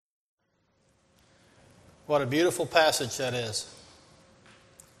What a beautiful passage that is.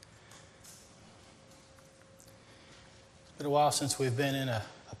 It's been a while since we've been in a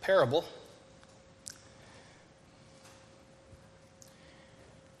parable.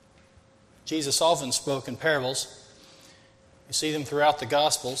 Jesus often spoke in parables. You see them throughout the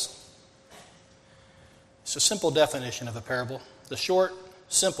Gospels. It's a simple definition of a parable. The short,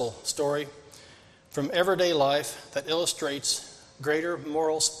 simple story from everyday life that illustrates greater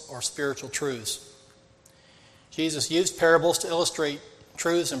moral or spiritual truths. Jesus used parables to illustrate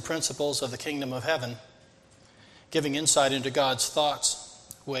truths and principles of the kingdom of heaven, giving insight into God's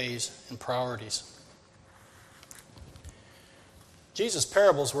thoughts, ways, and priorities. Jesus'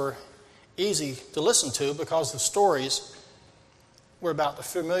 parables were easy to listen to because the stories were about the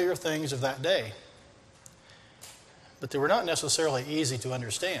familiar things of that day. But they were not necessarily easy to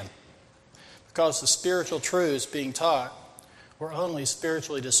understand because the spiritual truths being taught were only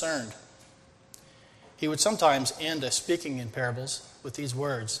spiritually discerned. He would sometimes end a speaking in parables with these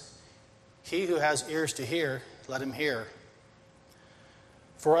words, "He who has ears to hear, let him hear."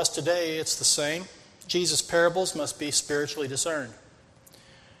 For us today, it's the same. Jesus' parables must be spiritually discerned.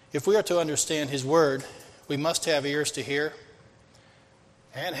 If we are to understand His Word, we must have ears to hear,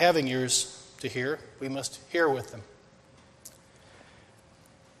 and having ears to hear, we must hear with them.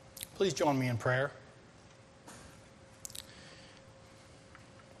 Please join me in prayer.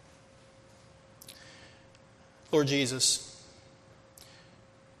 Lord Jesus,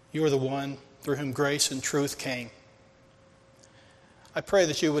 You are the one through whom grace and truth came. I pray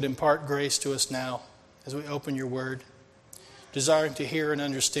that You would impart grace to us now as we open Your Word, desiring to hear and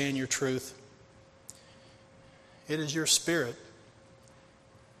understand Your truth. It is Your Spirit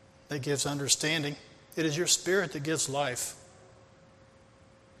that gives understanding. It is Your Spirit that gives life.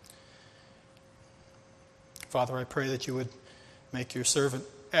 Father, I pray that You would make Your servant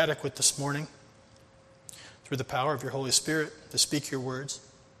adequate this morning through the power of Your Holy Spirit to speak Your words.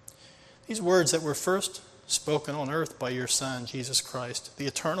 These words that were first spoken on earth by Your Son, Jesus Christ, the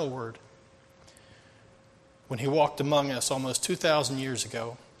eternal Word, when He walked among us almost 2,000 years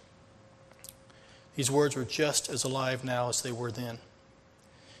ago. These words were just as alive now as they were then,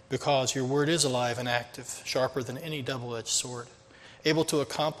 because Your Word is alive and active, sharper than any double-edged sword, able to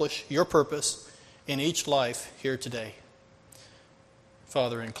accomplish Your purpose in each life here today.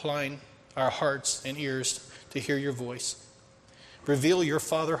 Father, incline our hearts and ears to hear Your voice. Reveal Your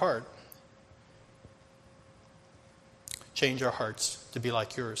Father heart. Change our hearts to be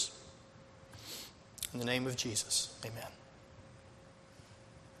like Yours. In the name of Jesus, amen.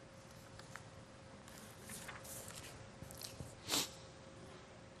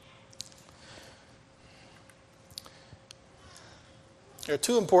 There are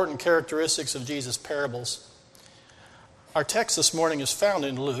two important characteristics of Jesus' parables. Our text this morning is found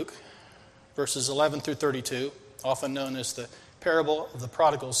in Luke, verses 11 through 32, often known as the parable of the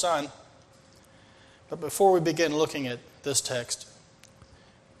prodigal son. But before we begin looking at this text,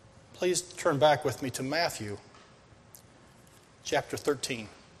 please turn back with me to Matthew, chapter 13.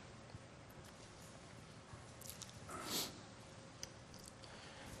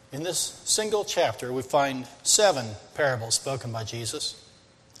 In this single chapter, we find 7 parables spoken by Jesus.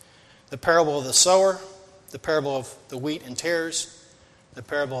 The parable of the sower, the parable of the wheat and tares, the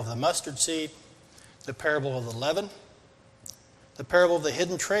parable of the mustard seed, the parable of the leaven, the parable of the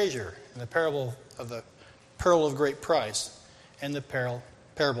hidden treasure, and the parable of the pearl of great price, and the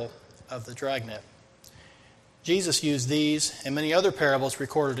parable of the dragnet. Jesus used these and many other parables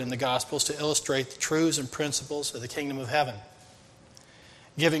recorded in the Gospels to illustrate the truths and principles of the kingdom of heaven,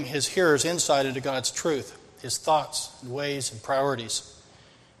 giving His hearers insight into God's truth, His thoughts and ways and priorities,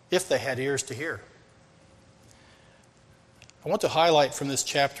 if they had ears to hear. I want to highlight from this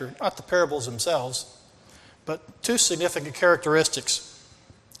chapter, not the parables themselves, but 2 significant characteristics.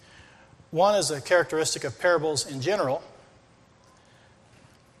 One is a characteristic of parables in general.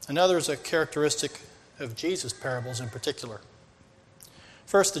 Another is a characteristic of Jesus' parables in particular.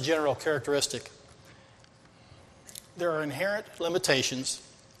 First, the general characteristic. There are inherent limitations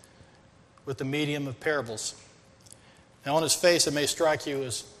with the medium of parables. Now, on its face, it may strike you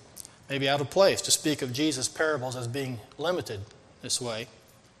as maybe out of place to speak of Jesus' parables as being limited this way,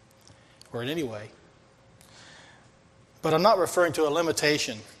 or in any way. But I'm not referring to a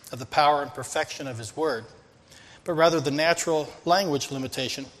limitation of the power and perfection of His Word, but rather the natural language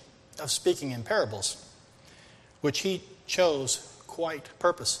limitation of speaking in parables, which He chose quite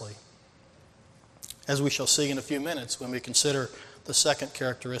purposely, as we shall see in a few minutes when we consider the second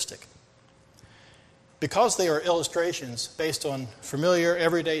characteristic. Because they are illustrations based on familiar,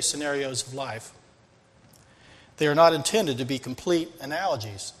 everyday scenarios of life, they are not intended to be complete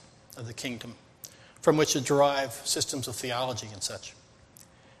analogies of the kingdom from which to derive systems of theology and such.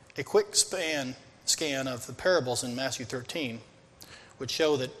 A quick scan of the parables in Matthew 13 would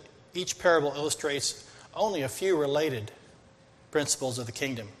show that each parable illustrates only a few related principles of the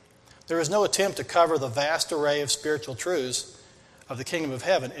kingdom. There is no attempt to cover the vast array of spiritual truths of the kingdom of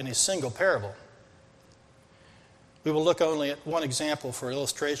heaven in a single parable. We will look only at one example for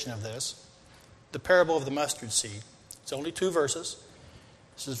illustration of this, the parable of the mustard seed. It's only 2 verses.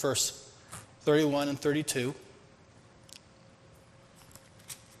 This is verse 31 and 32.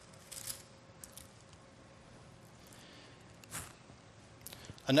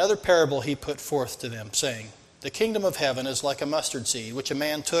 Another parable he put forth to them, saying, "The kingdom of heaven is like a mustard seed, which a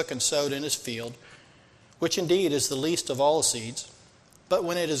man took and sowed in his field, which indeed is the least of all the seeds. But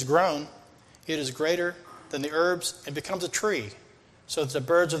when it is grown, it is greater than the herbs and becomes a tree, so that the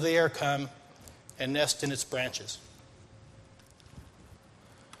birds of the air come and nest in its branches."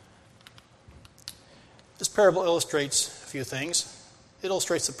 This parable illustrates a few things. It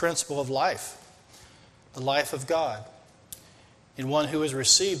illustrates the principle of life, the life of God, in one who has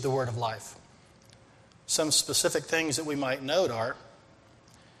received the word of life. Some specific things that we might note are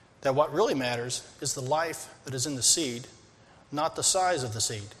that what really matters is the life that is in the seed, not the size of the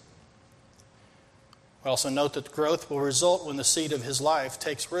seed. We also note that growth will result when the seed of his life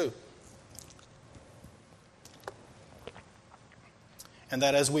takes root. And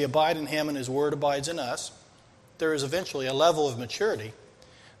that as we abide in him and his word abides in us, there is eventually a level of maturity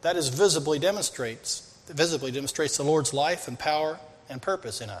that visibly demonstrates the Lord's life and power and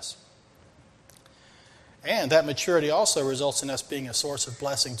purpose in us. And that maturity also results in us being a source of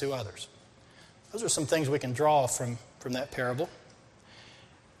blessing to others. Those are some things we can draw from that parable.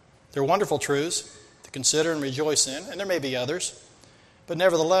 They're wonderful truths to consider and rejoice in, and there may be others. But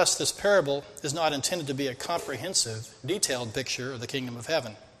nevertheless, this parable is not intended to be a comprehensive, detailed picture of the kingdom of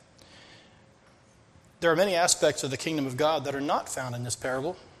heaven. There are many aspects of the kingdom of God that are not found in this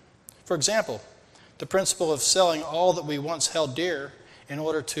parable. For example, the principle of selling all that we once held dear in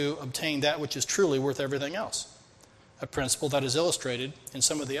order to obtain that which is truly worth everything else. A principle that is illustrated in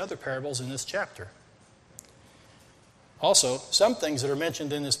some of the other parables in this chapter. Also, some things that are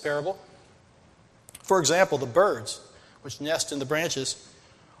mentioned in this parable, for example, the birds which nest in the branches,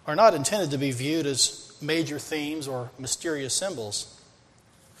 are not intended to be viewed as major themes or mysterious symbols.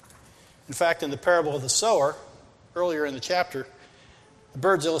 In fact, in the parable of the sower, earlier in the chapter, the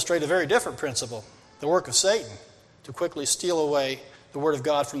birds illustrate a very different principle, the work of Satan, to quickly steal away the word of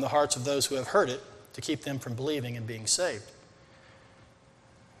God from the hearts of those who have heard it, to keep them from believing and being saved.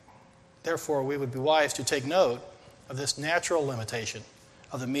 Therefore, we would be wise to take note of this natural limitation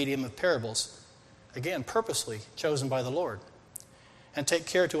of the medium of parables, again, purposely chosen by the Lord, and take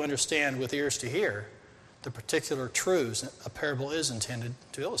care to understand with ears to hear the particular truths a parable is intended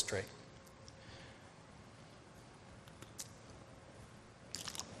to illustrate.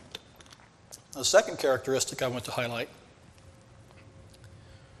 The second characteristic I want to highlight,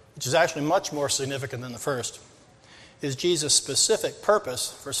 which is actually much more significant than the first, is Jesus' specific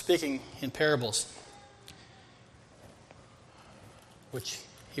purpose for speaking in parables, which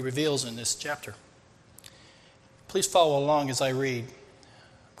he reveals in this chapter. Please follow along as I read.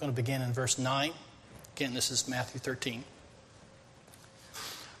 I'm going to begin in verse 9. Again, this is Matthew 13.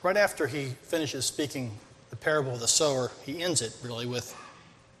 Right after he finishes speaking the parable of the sower, he ends it really with,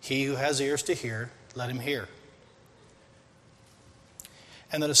 "He who has ears to hear, let him hear."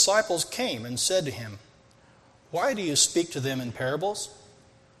 And the disciples came and said to him, "Why do you speak to them in parables?"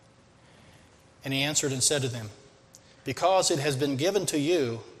 And he answered and said to them, "Because it has been given to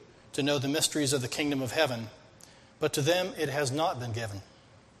you to know the mysteries of the kingdom of heaven, but to them it has not been given.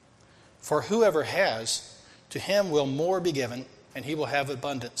 For whoever has, to him will more be given, and he will have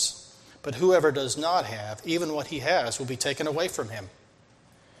abundance. But whoever does not have, even what he has will be taken away from him.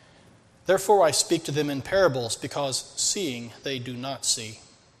 Therefore I speak to them in parables, because seeing they do not see,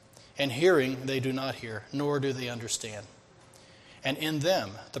 and hearing they do not hear, nor do they understand. And in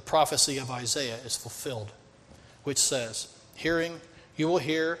them the prophecy of Isaiah is fulfilled, which says, Hearing you will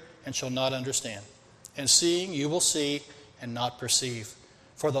hear and shall not understand, and seeing you will see and not perceive.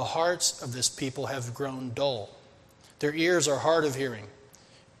 For the hearts of this people have grown dull. Their ears are hard of hearing,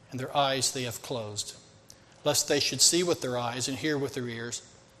 and their eyes they have closed, lest they should see with their eyes and hear with their ears,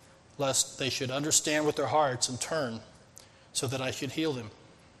 lest they should understand with their hearts and turn, so that I should heal them.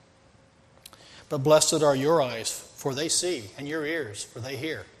 But blessed are your eyes, for they see, and your ears, for they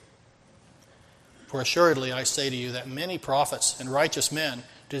hear. For assuredly I say to you that many prophets and righteous men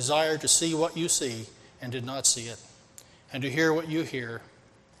desired to see what you see and did not see it, and to hear what you hear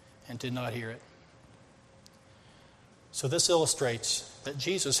and did not hear it." So this illustrates that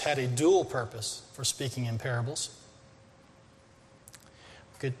Jesus had a dual purpose for speaking in parables.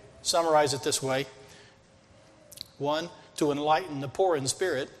 We could summarize it this way. One, to enlighten the poor in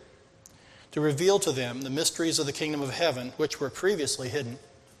spirit, to reveal to them the mysteries of the kingdom of heaven, which were previously hidden,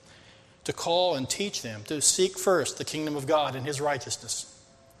 to call and teach them to seek first the kingdom of God and his righteousness.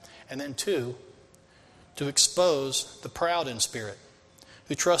 And then two, to expose the proud in spirit,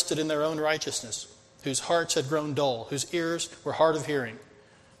 who trusted in their own righteousness, whose hearts had grown dull, whose ears were hard of hearing,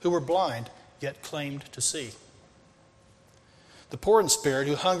 who were blind, yet claimed to see. The poor in spirit,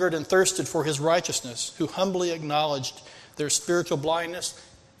 who hungered and thirsted for his righteousness, who humbly acknowledged their spiritual blindness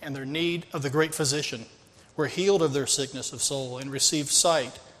and their need of the great physician, were healed of their sickness of soul and received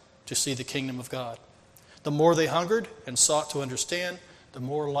sight to see the kingdom of God. The more they hungered and sought to understand, the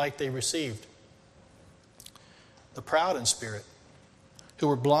more light they received. The proud in spirit, who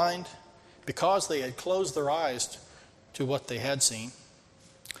were blind because they had closed their eyes to what they had seen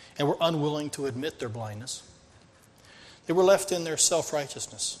and were unwilling to admit their blindness. They were left in their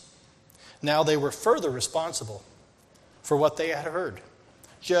self-righteousness. Now they were further responsible for what they had heard,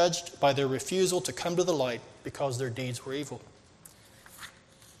 judged by their refusal to come to the light because their deeds were evil.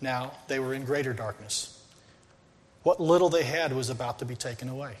 Now they were in greater darkness. What little they had was about to be taken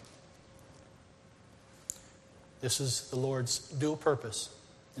away. This is the Lord's dual purpose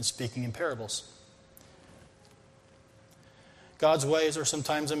in speaking in parables. God's ways are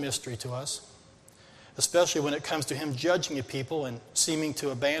sometimes a mystery to us, especially when it comes to him judging a people and seeming to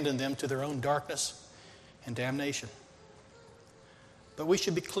abandon them to their own darkness and damnation. But we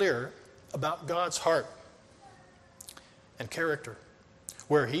should be clear about God's heart and character,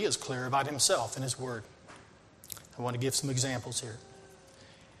 where he is clear about himself and his word. I want to give some examples here.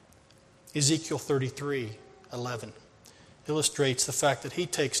 Ezekiel 33:11 illustrates the fact that he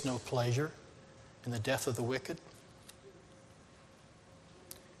takes no pleasure in the death of the wicked.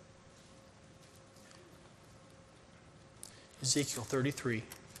 Ezekiel 33,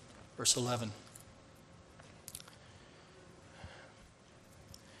 verse 11.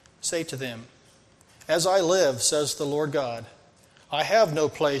 Say to them, "As I live, says the Lord God, I have no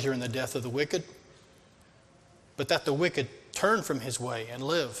pleasure in the death of the wicked, but that the wicked turn from his way and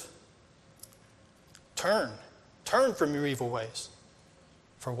live." Turn from your evil ways.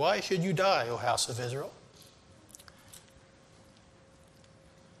 For why should you die, O house of Israel?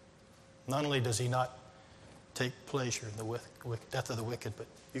 Not only does he not take pleasure in the death of the wicked, but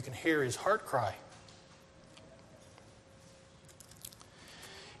you can hear his heart cry.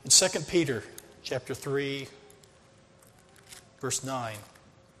 In 2 Peter chapter 3, verse 9,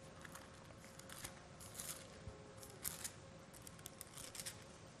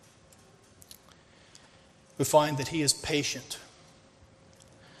 we find that he is patient,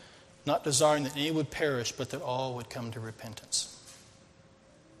 not desiring that any would perish, but that all would come to repentance.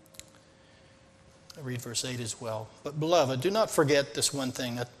 I read verse 8 as well. "But beloved, do not forget this one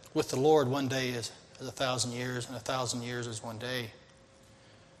thing, that with the Lord 1 day is 1,000 years, and 1,000 years is 1 day.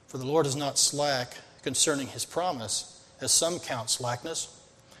 For the Lord is not slack concerning his promise, as some count slackness,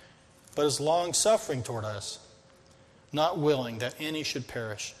 but is long-suffering toward us, not willing that any should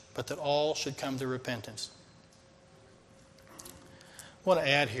perish, but that all should come to repentance." I want to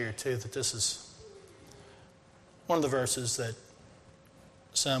add here, too, that this is one of the verses that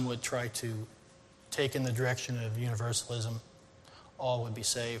some would try to take in the direction of universalism. All would be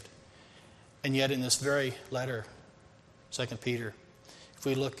saved. And yet in this very letter, 2 Peter, if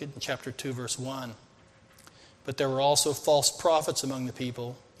we look at chapter 2, verse 1, "But there were also false prophets among the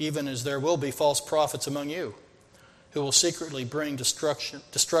people, even as there will be false prophets among you, who will secretly bring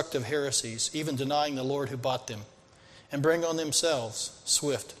destructive heresies, even denying the Lord who bought them, and bring on themselves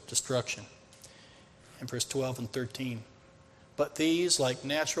swift destruction." In verse 12 and 13, "But these, like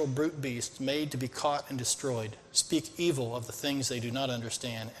natural brute beasts made to be caught and destroyed, speak evil of the things they do not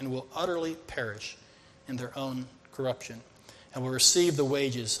understand, and will utterly perish in their own corruption, and will receive the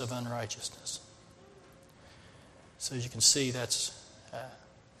wages of unrighteousness." So as you can see, that's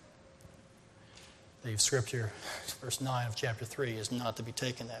the scripture, verse 9 of chapter 3, is not to be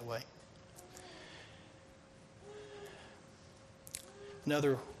taken that way.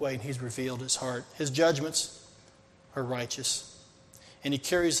 Another way he's revealed his heart. His judgments are righteous, and he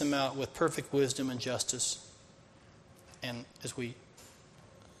carries them out with perfect wisdom and justice. And as we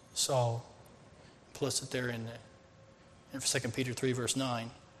saw implicit there in 2 Peter 3, verse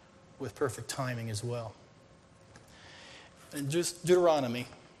 9, with perfect timing as well. In Deuteronomy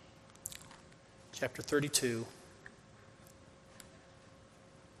chapter 32,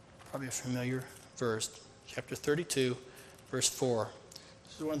 probably a familiar verse, chapter 32, verse 4.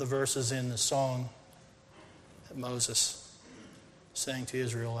 This is one of the verses in the song that Moses saying to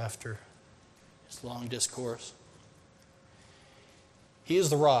Israel after his long discourse. He is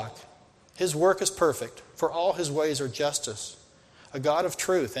the rock. His work is perfect, for all his ways are justice. A God of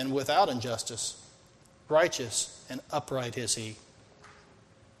truth and without injustice. Righteous and upright is he.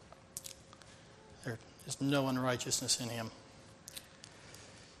 There is no unrighteousness in him.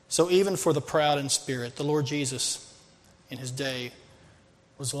 So even for the proud in spirit, the Lord Jesus in his day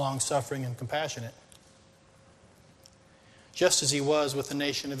was long-suffering and compassionate, just as he was with the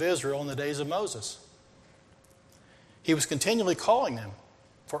nation of Israel in the days of Moses. He was continually calling them,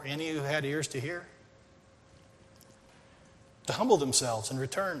 for any who had ears to hear, to humble themselves and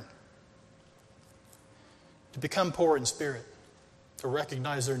return, to become poor in spirit, to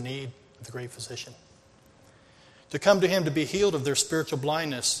recognize their need of the great physician, to come to him to be healed of their spiritual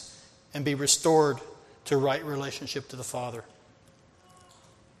blindness and be restored to right relationship to the Father.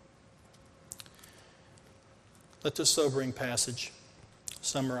 Let this sobering passage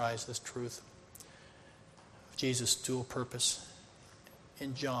summarize this truth of Jesus' dual purpose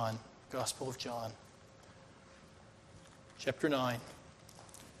in John, Gospel of John, chapter 9,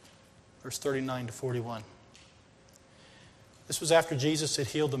 verse 39 to 41. This was after Jesus had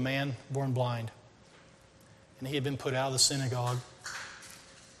healed the man born blind, and he had been put out of the synagogue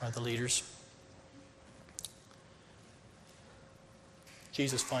by the leaders.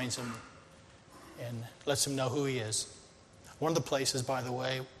 Jesus finds him and lets him know who he is. One of the places, by the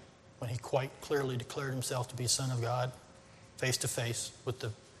way, when he quite clearly declared himself to be Son of God, face to face with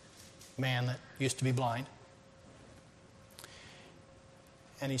the man that used to be blind.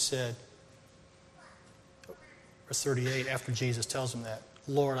 And he said, verse 38, after Jesus tells him that,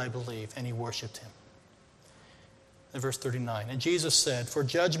 Lord, I believe, and he worshiped him. And verse 39, and Jesus said, for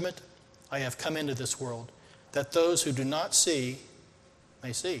judgment I have come into this world, that those who do not see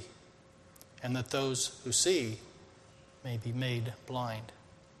may see, and that those who see may be made blind.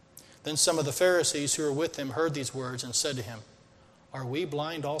 Then some of the Pharisees who were with him heard these words and said to him, are we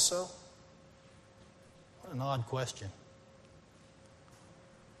blind also? What an odd question.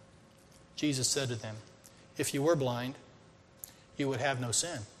 Jesus said to them, if you were blind, you would have no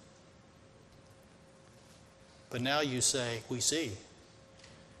sin. But now you say, we see,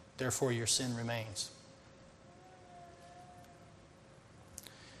 therefore your sin remains.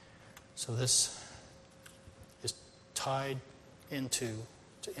 So this is tied into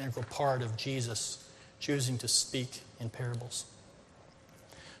an integral part of Jesus choosing to speak in parables.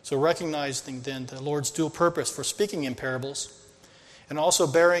 So recognizing then the Lord's dual purpose for speaking in parables and also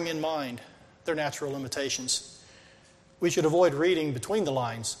bearing in mind their natural limitations, we should avoid reading between the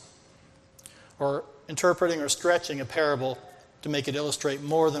lines or interpreting or stretching a parable to make it illustrate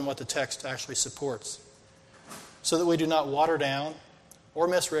more than what the text actually supports, so that we do not water down or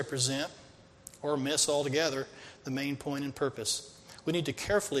misrepresent or miss altogether the main point and purpose. We need to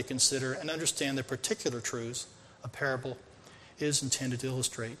carefully consider and understand the particular truths a parable is intended to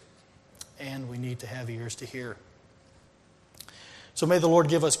illustrate, and we need to have ears to hear. So may the Lord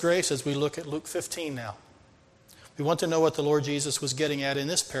give us grace as we look at Luke 15 now. We want to know what the Lord Jesus was getting at in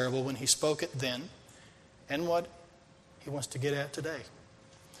this parable when he spoke it then, and what he wants to get at today.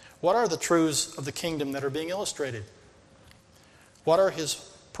 What are the truths of the kingdom that are being illustrated? What are his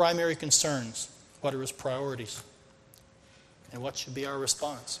primary concerns? What are his priorities? And what should be our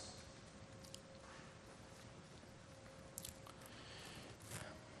response?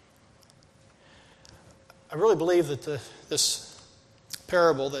 I really believe that this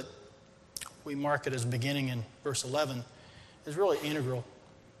parable that we mark it as beginning in verse 11 is really integral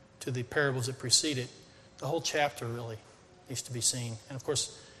to the parables that precede it. The whole chapter really needs to be seen. And of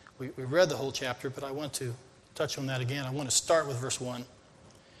course, we read the whole chapter, but I want to touch on that again. I want to start with verse 1.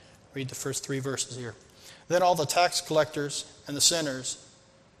 Read the first 3 verses here. Then all the tax collectors and the sinners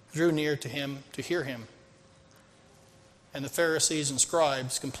drew near to him to hear him. And the Pharisees and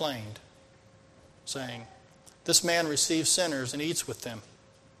scribes complained, saying, this man receives sinners and eats with them.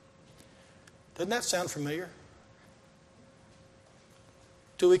 Doesn't that sound familiar?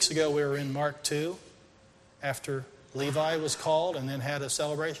 2 weeks ago we were in Mark 2 after Levi was called and then had a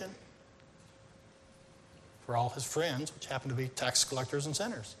celebration for all his friends, which happened to be tax collectors and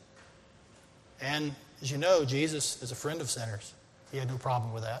sinners. And as you know, Jesus is a friend of sinners. He had no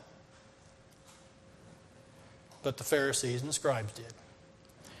problem with that. But the Pharisees and the scribes did.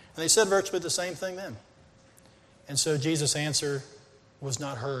 And they said virtually the same thing then. And so Jesus' answer was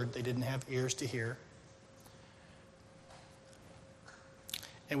not heard. They didn't have ears to hear.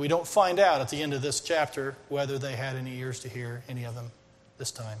 And we don't find out at the end of this chapter whether they had any ears to hear, any of them,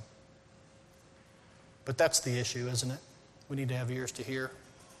 this time. But that's the issue, isn't it? We need to have ears to hear.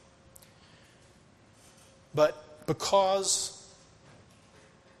 But because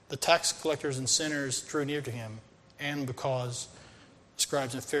the tax collectors and sinners drew near to him, and because the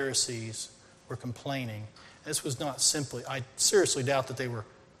scribes and Pharisees were complaining. This was not simply, I seriously doubt that they were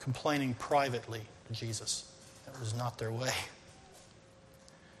complaining privately to Jesus. That was not their way.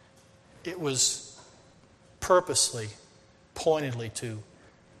 It was purposely, pointedly to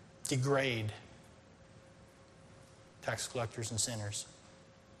degrade tax collectors and sinners.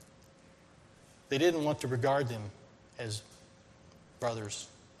 They didn't want to regard them as brothers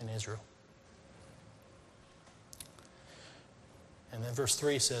in Israel. And then verse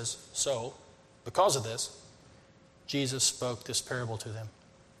 3 says, so, because of this, Jesus spoke this parable to them.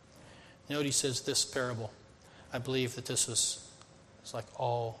 Note he says this parable. I believe that this is like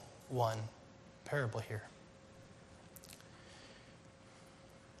all one parable here.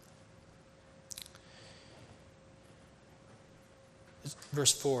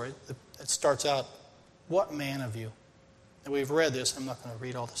 Verse 4, it starts out, what man of you? And we've read this, I'm not going to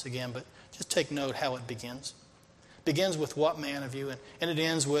read all this again, but just take note how it begins. It begins with what man of you, and it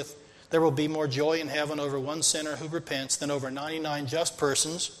ends with, there will be more joy in heaven over one sinner who repents than over 99 just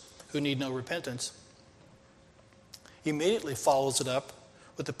persons who need no repentance. He immediately follows it up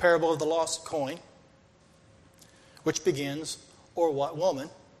with the parable of the lost coin, which begins, or what woman?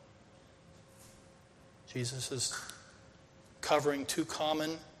 Jesus is covering two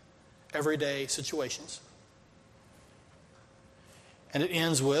common, everyday situations. And it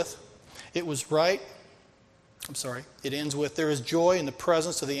ends with, it ends with, there is joy in the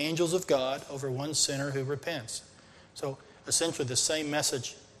presence of the angels of God over one sinner who repents. So essentially the same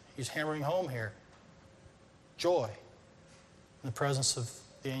message he's hammering home here. Joy in the presence of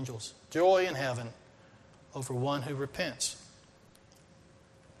the angels. Joy in heaven over one who repents.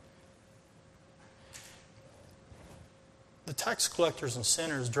 The tax collectors and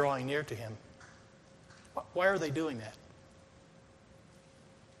sinners drawing near to him, why are they doing that?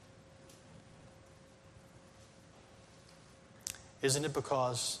 Isn't it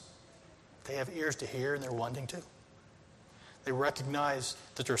because they have ears to hear and they're wanting to? They recognize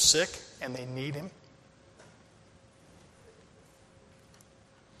that they're sick and they need him.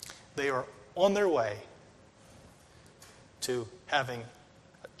 They are on their way to having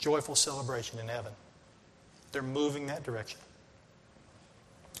a joyful celebration in heaven. They're moving that direction.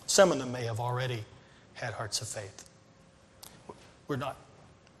 Some of them may have already had hearts of faith. We're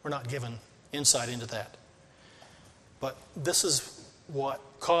not given insight into that. But this is what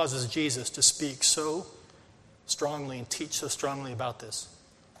causes Jesus to speak so strongly and teach so strongly about this.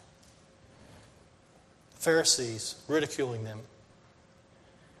 The Pharisees ridiculing them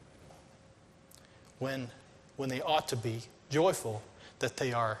when they ought to be joyful that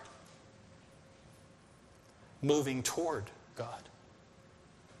they are moving toward God.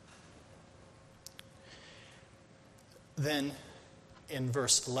 Then in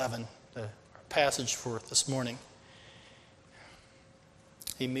verse 11, the passage for this morning,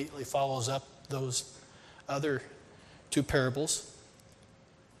 he immediately follows up those other two parables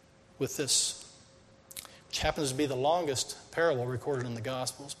with this, which happens to be the longest parable recorded in the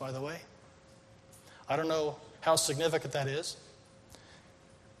Gospels, by the way. I don't know how significant that is,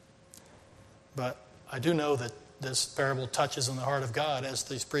 but I do know that this parable touches on the heart of God as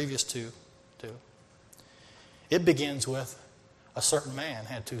these previous two do. It begins with a certain man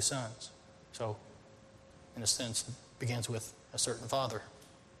had two sons. So, in a sense, it begins with a certain father.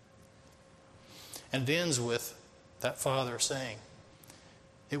 And it ends with that father saying,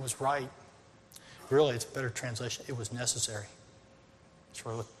 it was right. Really, it's a better translation. It was necessary. That's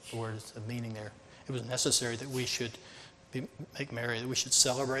really what the word is, the meaning there. It was necessary that we should make merry, that we should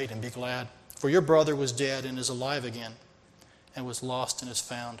celebrate and be glad. For your brother was dead and is alive again, and was lost and is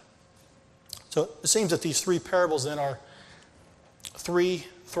found. So it seems that these three parables then are three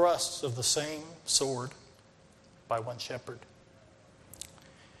thrusts of the same sword by one shepherd.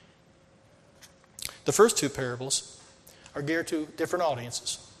 The first two parables are geared to different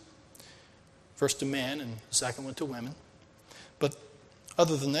audiences. First to men and the second one to women. But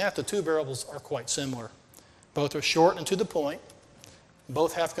other than that, the two parables are quite similar. Both are short and to the point.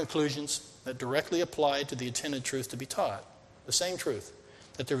 Both have conclusions that directly apply to the intended truth to be taught. The same truth,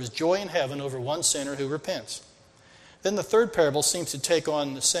 that there is joy in heaven over one sinner who repents. Then the third parable seems to take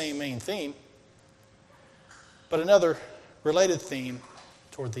on the same main theme, but another related theme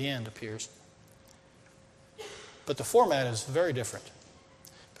toward the end appears. But the format is very different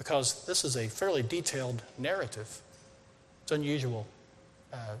because this is a fairly detailed narrative. It's unusual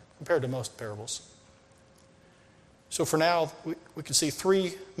compared to most parables. So for now, we can see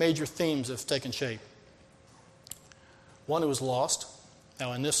three major themes have taken shape. One who was lost.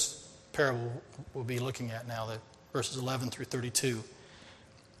 Now in this parable we'll be looking at now, the verses 11 through 32.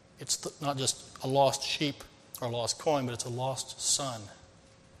 It's not just a lost sheep or a lost coin, but it's a lost son.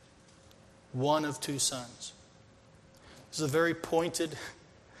 One of two sons. This is a very pointed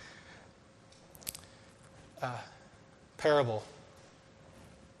parable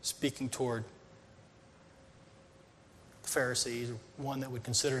speaking toward the Pharisees, one that would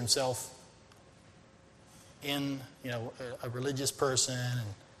consider himself a religious person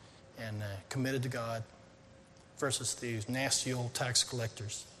and committed to God, versus these nasty old tax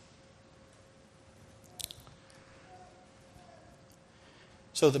collectors.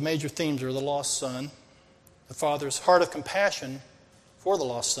 So the major themes are the lost son, the father's heart of compassion for the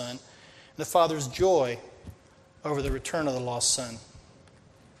lost son, and the father's joy over the return of the lost son.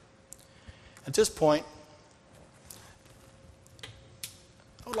 At this point,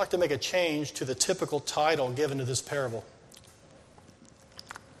 I would like to make a change to the typical title given to this parable.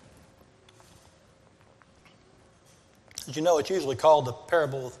 As you know, it's usually called the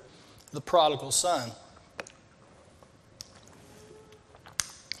parable of the prodigal son.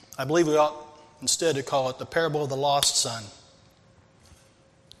 I believe we ought instead to call it the parable of the lost son,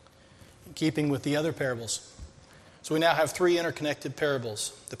 in keeping with the other parables. So we now have three interconnected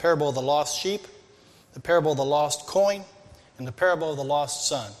parables: the parable of the lost sheep, the parable of the lost coin, and the parable of the lost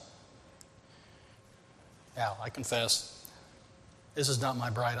son. Now, I confess, this is not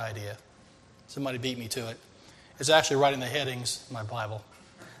my bright idea. Somebody beat me to it. It's actually right in the headings of my Bible.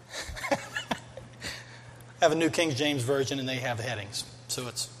 I have a New King James Version, and they have the headings, so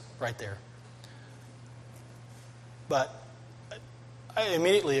it's right there. But I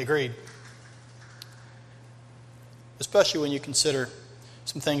immediately agreed, especially when you consider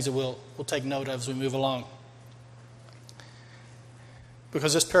some things that we'll take note of as we move along.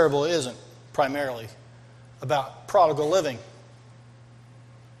 Because this parable isn't primarily about prodigal living.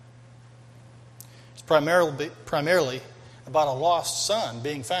 It's primarily about a lost son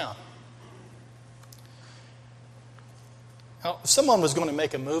being found. Now, if someone was going to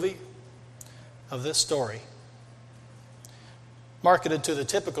make a movie of this story, marketed to the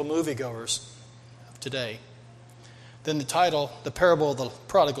typical moviegoers of today, then the title, The Parable of the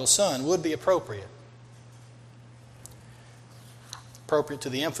Prodigal Son, would be appropriate. Appropriate to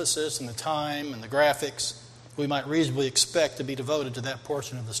the emphasis and the time and the graphics we might reasonably expect to be devoted to that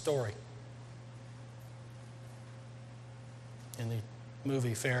portion of the story in the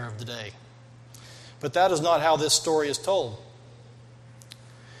movie fare of the day. But that is not how this story is told,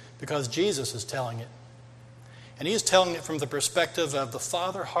 because Jesus is telling it. And he is telling it from the perspective of the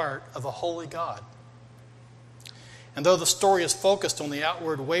father heart of a holy God. And though the story is focused on the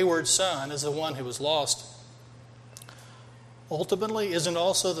outward wayward son as the one who was lost, ultimately, isn't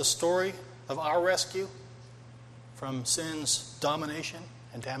also the story of our rescue from sin's domination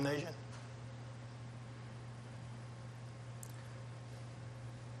and damnation?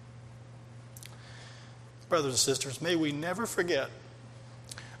 Brothers and sisters, may we never forget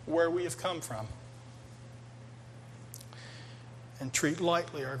where we have come from and treat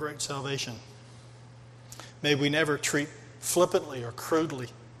lightly our great salvation. May we never treat flippantly or crudely,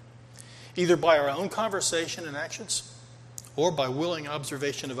 either by our own conversation and actions or by willing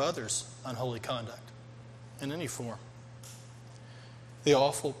observation of others' unholy conduct in any form, the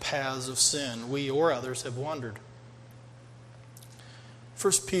awful paths of sin we or others have wandered.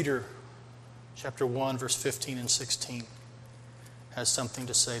 1 Peter chapter 1, verse 15 and 16 has something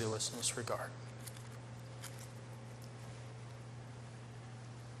to say to us in this regard.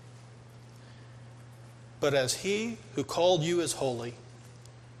 But as he who called you is holy,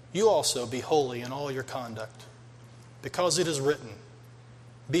 you also be holy in all your conduct, because it is written,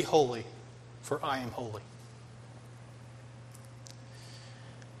 "Be holy, for I am holy."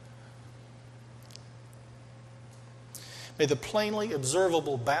 May the plainly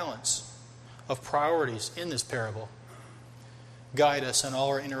observable balance of priorities in this parable guide us in all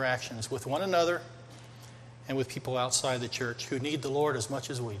our interactions with one another and with people outside the church who need the Lord as much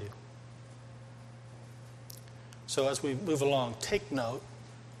as we do. So as we move along, take note,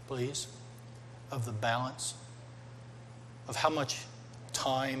 please, of the balance, of how much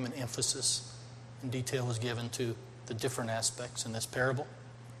time and emphasis and detail is given to the different aspects in this parable.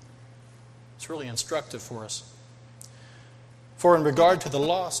 It's really instructive for us. For in regard to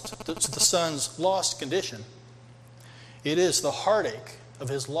the son's lost condition, it is the heartache of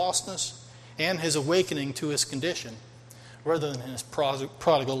his lostness and his awakening to his condition, rather than his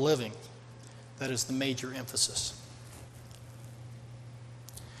prodigal living, that is the major emphasis.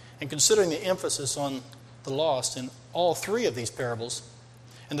 And considering the emphasis on the lost in all three of these parables,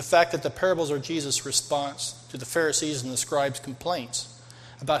 and the fact that the parables are Jesus' response to the Pharisees and the scribes' complaints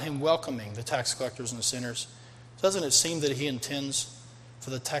about him welcoming the tax collectors and the sinners, doesn't it seem that he intends for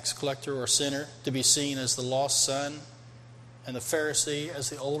the tax collector or sinner to be seen as the lost son and the Pharisee as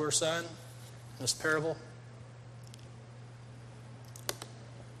the older son in this parable?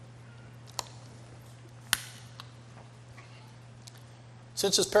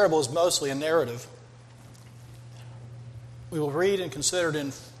 Since this parable is mostly a narrative, we will read and consider it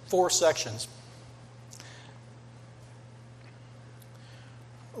in 4 sections.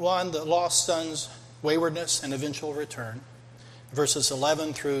 1, the lost son's waywardness and eventual return, verses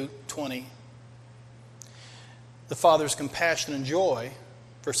 11 through 20. The father's compassion and joy,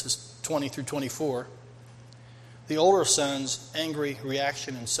 verses 20 through 24. The older son's angry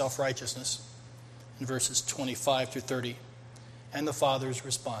reaction and self-righteousness, in verses 25 through 30. And the father's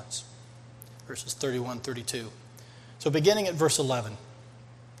response, verses 31-32. So beginning at verse 11,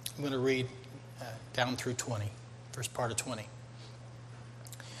 I'm going to read down through 20, first part of 20.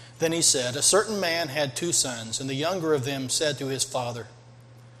 Then he said, a certain man had 2 sons, and the younger of them said to his father,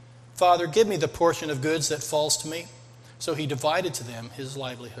 Father, give me the portion of goods that falls to me. So he divided to them his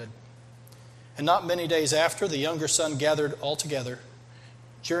livelihood. And not many days after, the younger son gathered all together,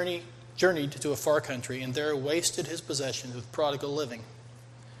 journeyed to a far country, and there wasted his possessions with prodigal living.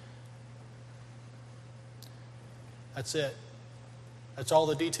 That's it. That's all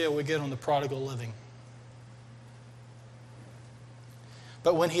the detail we get on the prodigal living.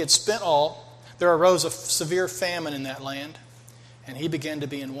 But when he had spent all, there arose a severe famine in that land, and he began to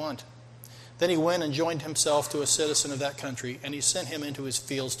be in want. Then he went and joined himself to a citizen of that country, and he sent him into his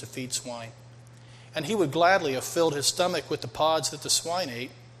fields to feed swine. And he would gladly have filled his stomach with the pods that the swine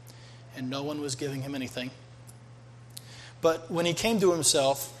ate, and no one was giving him anything. But when he came to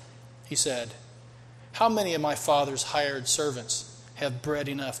himself, he said, how many of my father's hired servants have bread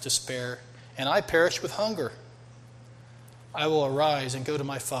enough to spare, and I perish with hunger? I will arise and go to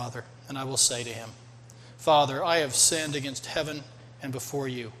my father, and I will say to him, Father, I have sinned against heaven and before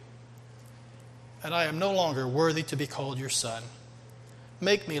you, and I am no longer worthy to be called your son.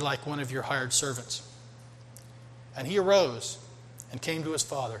 Make me like one of your hired servants. And he arose and came to his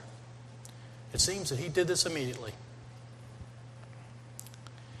father. It seems that he did this immediately.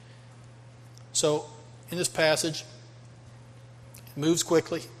 So, in this passage, it moves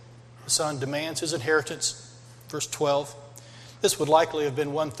quickly. The son demands his inheritance. Verse 12. This would likely have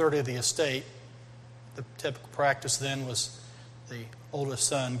been 1/3 of the estate. The typical practice then was the oldest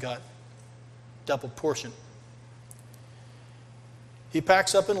son got double portion. He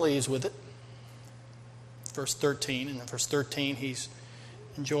packs up and leaves with it. Verse 13. And in verse 13, he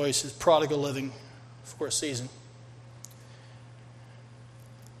enjoys his prodigal living for a season.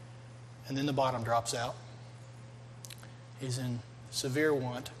 And then the bottom drops out. He's in severe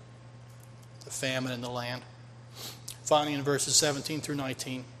want, the famine in the land. Finally, in verses 17 through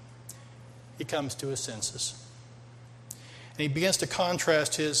 19, he comes to his senses. And he begins to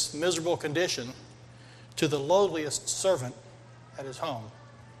contrast his miserable condition to the lowliest servant at his home.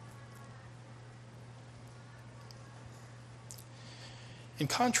 In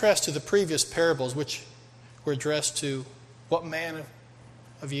contrast to the previous parables, which were addressed to what man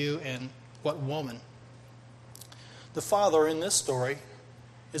of you and what woman, the father in this story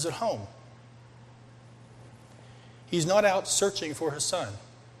is at home. He's not out searching for his son.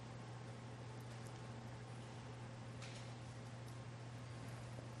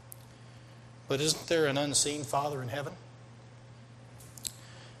 But isn't there an unseen Father in heaven?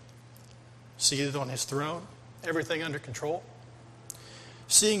 Seated on his throne, everything under control.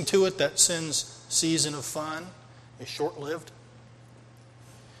 Seeing to it that sin's season of fun is short-lived,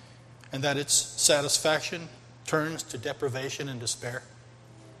 and that its satisfaction turns to deprivation and despair.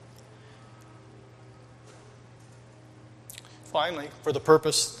 Finally, for the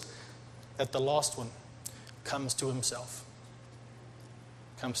purpose that the lost one comes to himself,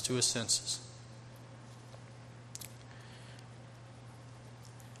 comes to his senses.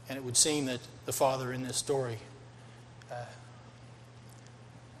 And it would seem that the father in this story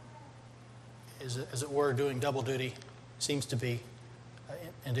is, as it were, doing double duty, seems to be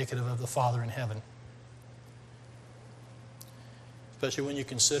indicative of the Father in heaven. Especially when you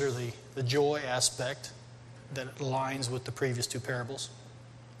consider the joy aspect that aligns with the previous 2 parables.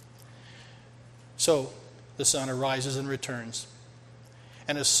 So, the son arises and returns.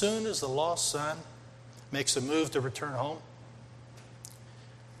 And as soon as the lost son makes a move to return home,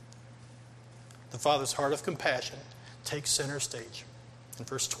 the Father's heart of compassion takes center stage in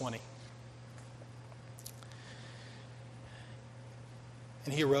verse 20.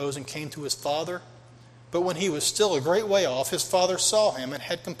 And he arose and came to his father. But when he was still a great way off, his father saw him and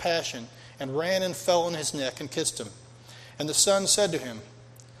had compassion, and ran and fell on his neck and kissed him. And the son said to him,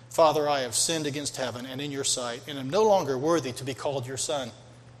 Father, I have sinned against heaven and in your sight, and am no longer worthy to be called your son.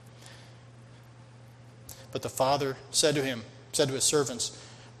 But the father said to his servants,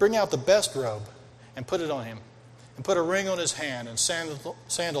 bring out the best robe and put it on him, and put a ring on his hand and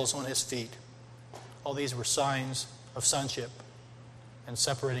sandals on his feet. All these were signs of sonship and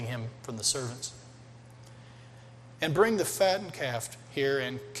separating him from the servants. And bring the fattened calf here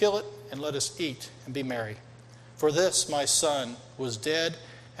and kill it, and let us eat and be merry. For this my son was dead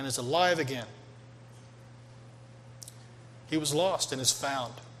and is alive again. He was lost and is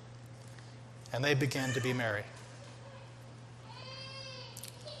found. And they began to be merry.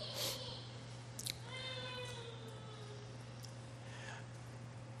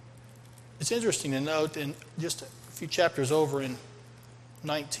 It's interesting to note, in just a few chapters over in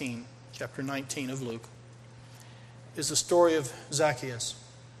chapter 19 of Luke, is the story of Zacchaeus,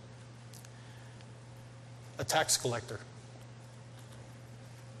 a tax collector.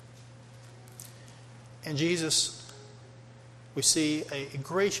 And Jesus, we see a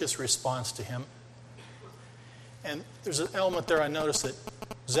gracious response to him. And there's an element there I noticed that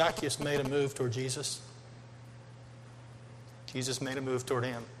Zacchaeus made a move toward Jesus. Jesus made a move toward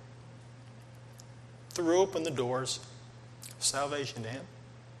him. Threw open the doors of salvation to him.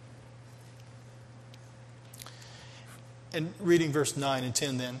 And reading verse 9 and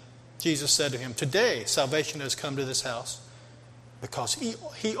 10 then, Jesus said to him, today salvation has come to this house, because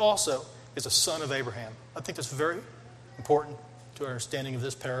he also is a son of Abraham. I think that's very important to our understanding of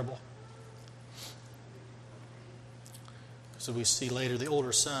this parable. So we see later the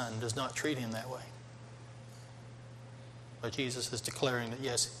older son does not treat him that way. But Jesus is declaring that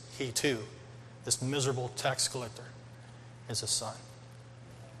yes, he too, this miserable tax collector, is a son.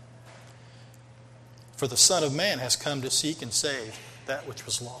 For the Son of Man has come to seek and save that which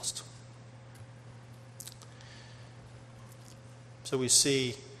was lost. So we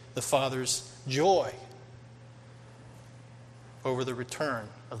see the Father's joy over the return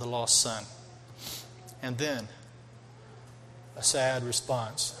of the lost son. And then a sad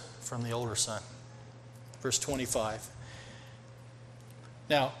response from the older son. Verse 25.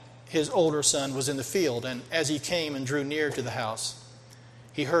 Now, his older son was in the field, and as he came and drew near to the house,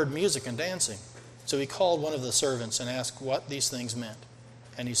 he heard music and dancing. So he called one of the servants and asked what these things meant.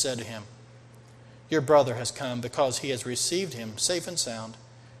 And he said to him, your brother has come because he has received him safe and sound.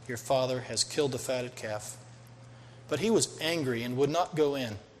 Your father has killed the fatted calf. But he was angry and would not go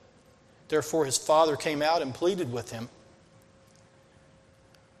in. Therefore his father came out and pleaded with him.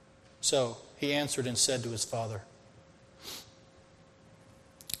 So he answered and said to his father.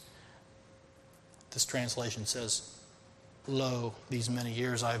 This translation says, lo, these many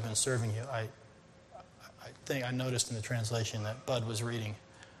years I have been serving you. I think I noticed in the translation that Bud was reading.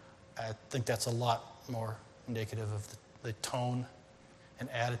 I think that's a lot more indicative of the tone and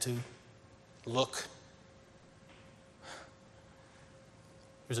attitude, look.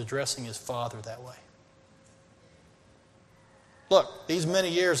 He was addressing his father that way. Look, these many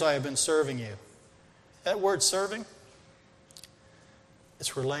years I have been serving you. That word serving,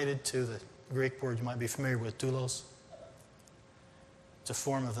 it's related to the Greek word you might be familiar with, doulos. It's a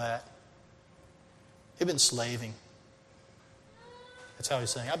form of that. You've been slaving. That's how he's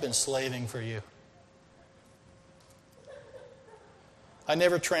saying, I've been slaving for you. I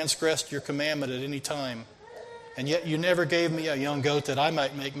never transgressed your commandment at any time, and yet you never gave me a young goat that I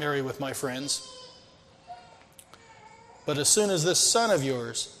might make merry with my friends. But as soon as this son of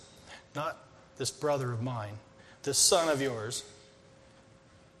yours, not this brother of mine, this son of yours,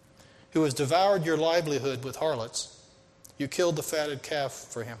 who has devoured your livelihood with harlots, you killed the fatted calf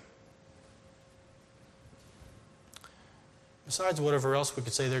for him. Besides whatever else we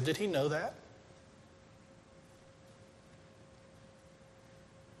could say there, did he know that?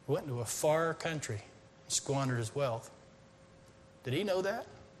 He went into a far country and squandered his wealth. Did he know that?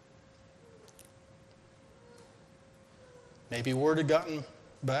 Maybe word had gotten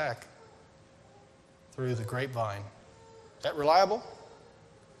back through the grapevine. Is that reliable?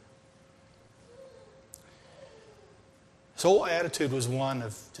 His whole attitude was one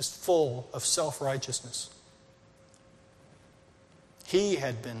of just full of self-righteousness. He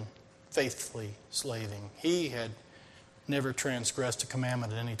had been faithfully slaving. He had never transgressed a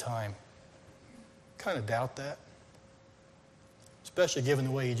commandment at any time. Kind of doubt that. Especially given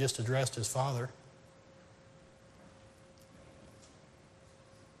the way he just addressed his father.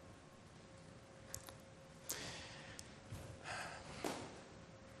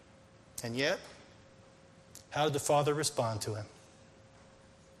 And yet, how did the father respond to him?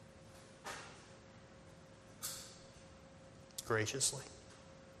 Graciously.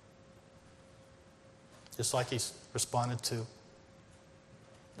 Just like he responded to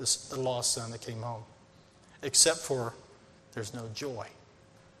the lost son that came home, except for there's no joy.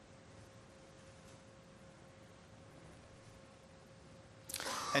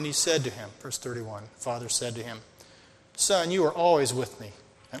 And he said to him, verse 31, Father said to him, Son, you are always with me,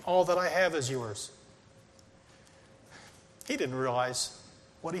 and all that I have is yours. He didn't realize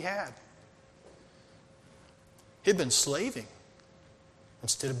what he had. He'd been slaving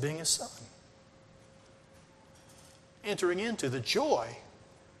instead of being his son, entering into the joy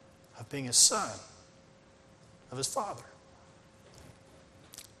of being a son of his Father.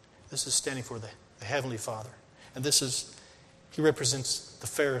 This is standing for the Heavenly Father. And he represents the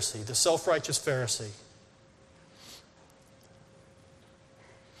Pharisee, the self-righteous Pharisee,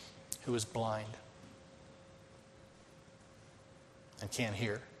 who is blind and can't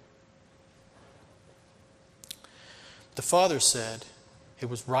hear. The Father said it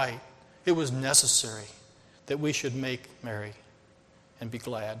was right, it was necessary that we should make merry and be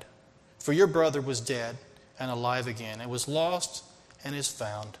glad. For your brother was dead and alive again, and was lost and is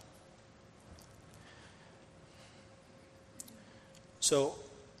found. So,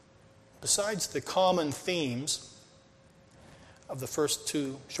 besides the common themes of the first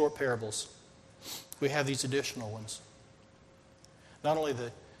two short parables, we have these additional ones. Not only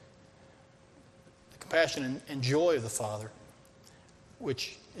the compassion and joy of the Father,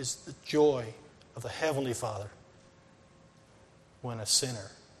 which is the joy of the Heavenly Father when a sinner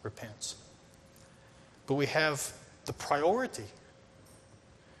repents. But we have the priority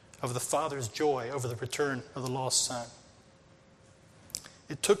of the Father's joy over the return of the lost son.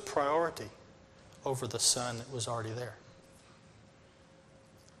 It took priority over the son that was already there.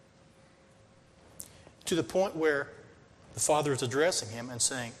 To the point where the Father is addressing him and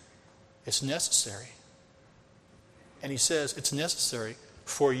saying, it's necessary. And he says, it's necessary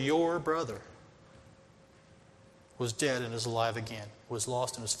for your brother was dead and is alive again, was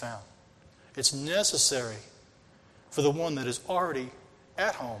lost and is found. It's necessary for the one that is already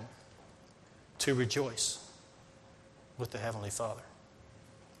at home to rejoice with the Heavenly Father.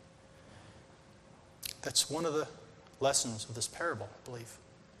 That's one of the lessons of this parable, I believe.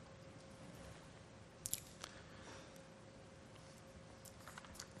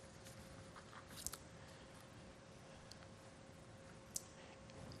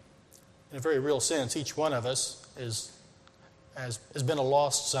 In a very real sense, each one of us has been a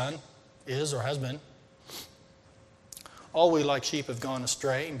lost son, is or has been. All we like sheep have gone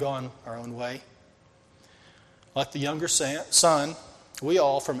astray and gone our own way. Like the younger son, we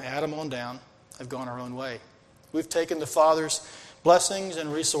all, from Adam on down, have gone our own way. We've taken the Father's blessings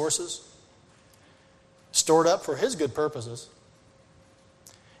and resources, stored up for His good purposes,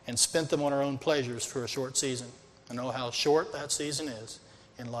 and spent them on our own pleasures for a short season. I know how short that season is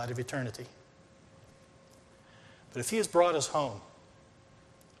in light of eternity. But if He has brought us home,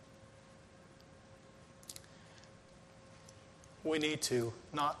 we need to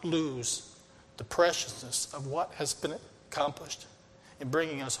not lose the preciousness of what has been accomplished in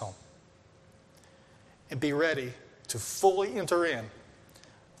bringing us home, and be ready to fully enter in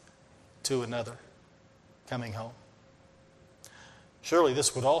to another coming home. Surely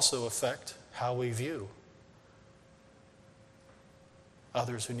this would also affect how we view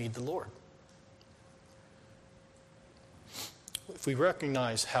others who need the Lord. If we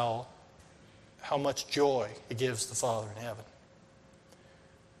recognize how much joy it gives the Father in heaven,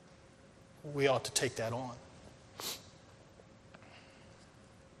 we ought to take that on.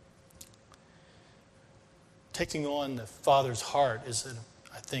 Taking on the Father's heart is,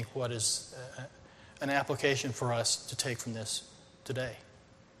 I think, what is an application for us to take from this today.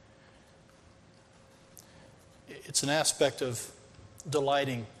 It's an aspect of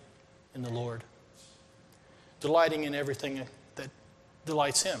delighting in the Lord, delighting in everything that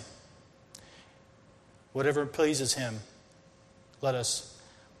delights Him. Whatever pleases Him, let us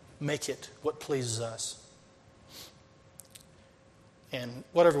make it what pleases us. And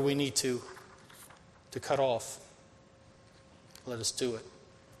whatever we need to cut off, let us do it.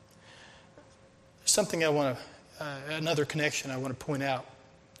 Something another connection I want to point out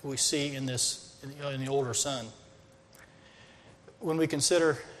we see in the older son. When we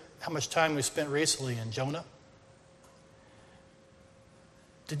consider how much time we spent recently in Jonah,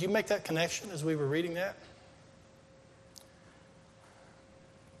 did you make that connection as we were reading that?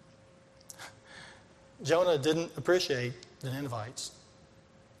 Jonah didn't appreciate the Ninevites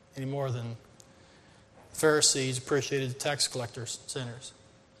any more than Pharisees appreciated the tax collectors, sinners,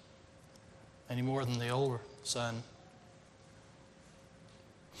 any more than the older son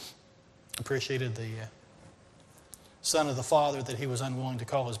appreciated the son of the father that he was unwilling to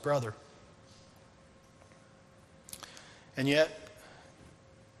call his brother. And yet,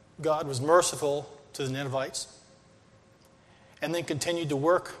 God was merciful to the Ninevites and then continued to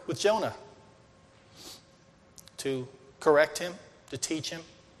work with Jonah to correct him, to teach him.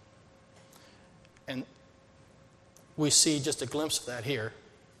 And we see just a glimpse of that here.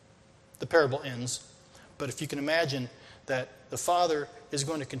 The parable ends. But if you can imagine that the father is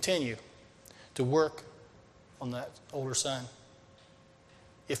going to continue to work on that older son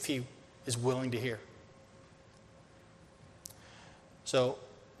if he is willing to hear. So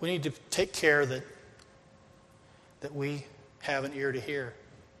we need to take care that we have an ear to hear.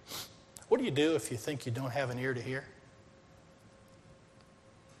 What do you do if you think you don't have an ear to hear?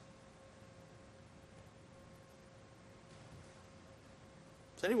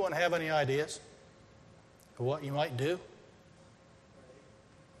 Does anyone have any ideas of what you might do?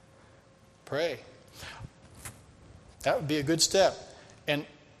 Pray. That would be a good step. And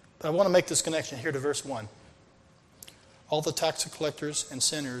I want to make this connection here to verse 1. All the tax collectors and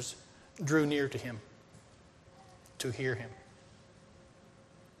sinners drew near to him to hear him.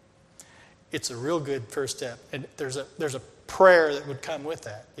 It's a real good first step. And there's a prayer that would come with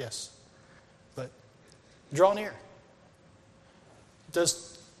that, yes. But draw near.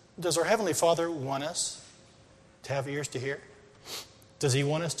 Does our Heavenly Father want us to have ears to hear? Does He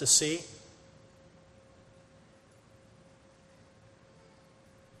want us to see?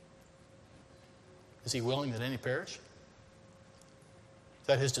 Is He willing that any perish? Is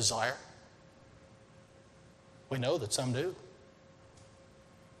that His desire? We know that some do.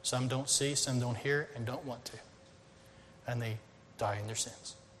 Some don't see, some don't hear, and don't want to. And they die in their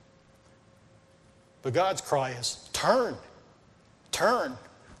sins. But God's cry is, turn. Turn.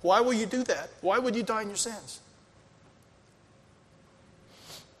 Why will you do that? Why would you die in your sins?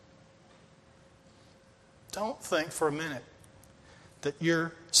 Don't think for a minute that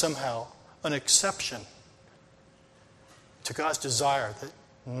you're somehow an exception to God's desire that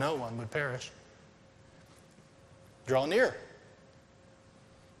no one would perish. Draw near.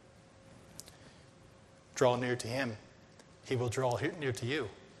 Draw near to Him. He will draw near to you.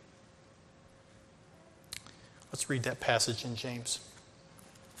 Let's read that passage in James.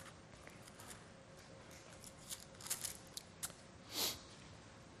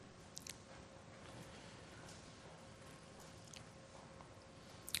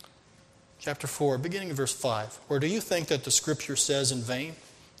 Chapter 4, beginning of verse 5. Or do you think that the Scripture says in vain,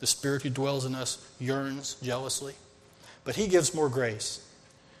 the Spirit who dwells in us yearns jealously? But He gives more grace.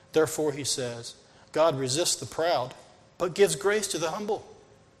 Therefore, He says, God resists the proud, but gives grace to the humble.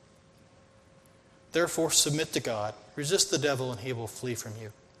 Therefore, submit to God. Resist the devil, and he will flee from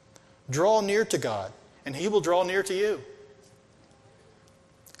you. Draw near to God, and He will draw near to you.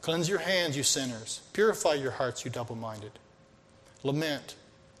 Cleanse your hands, you sinners. Purify your hearts, you double-minded. Lament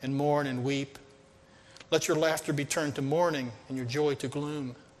and mourn and weep. Let your laughter be turned to mourning and your joy to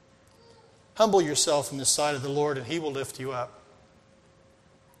gloom. Humble yourself in the sight of the Lord, and He will lift you up.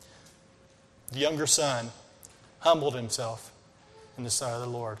 The younger son humbled himself in the sight of the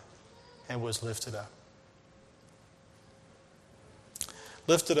Lord and was lifted up.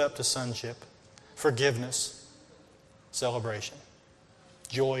 Lifted up to sonship, forgiveness, celebration,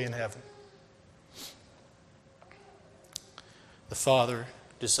 joy in heaven. The Father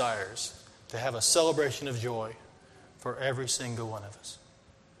desires to have a celebration of joy for every single one of us.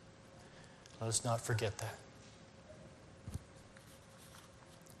 Let us not forget that.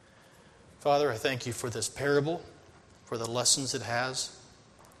 Father, I thank You for this parable, for the lessons it has.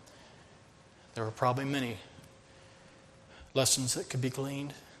 There were probably many lessons that could be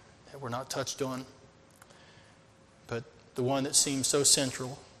gleaned that were not touched on. But the one that seems so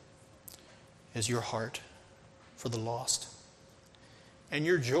central is Your heart for the lost and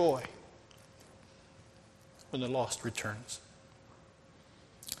Your joy when the lost returns.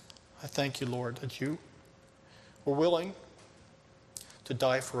 I thank You, Lord, that You were willing to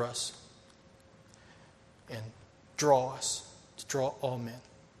die for us and draw us, to draw all men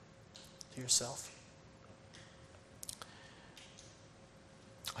to Yourself.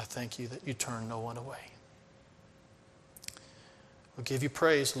 I thank You that You turn no one away. We'll give You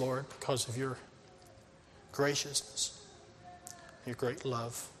praise, Lord, because of Your graciousness, Your great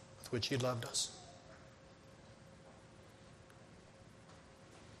love with which You loved us.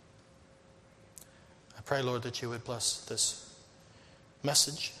 I pray, Lord, that You would bless this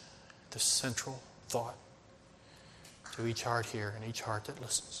message, this central thought to each heart here and each heart that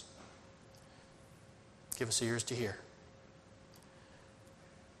listens. Give us ears to hear.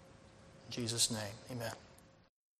 In Jesus' name, amen.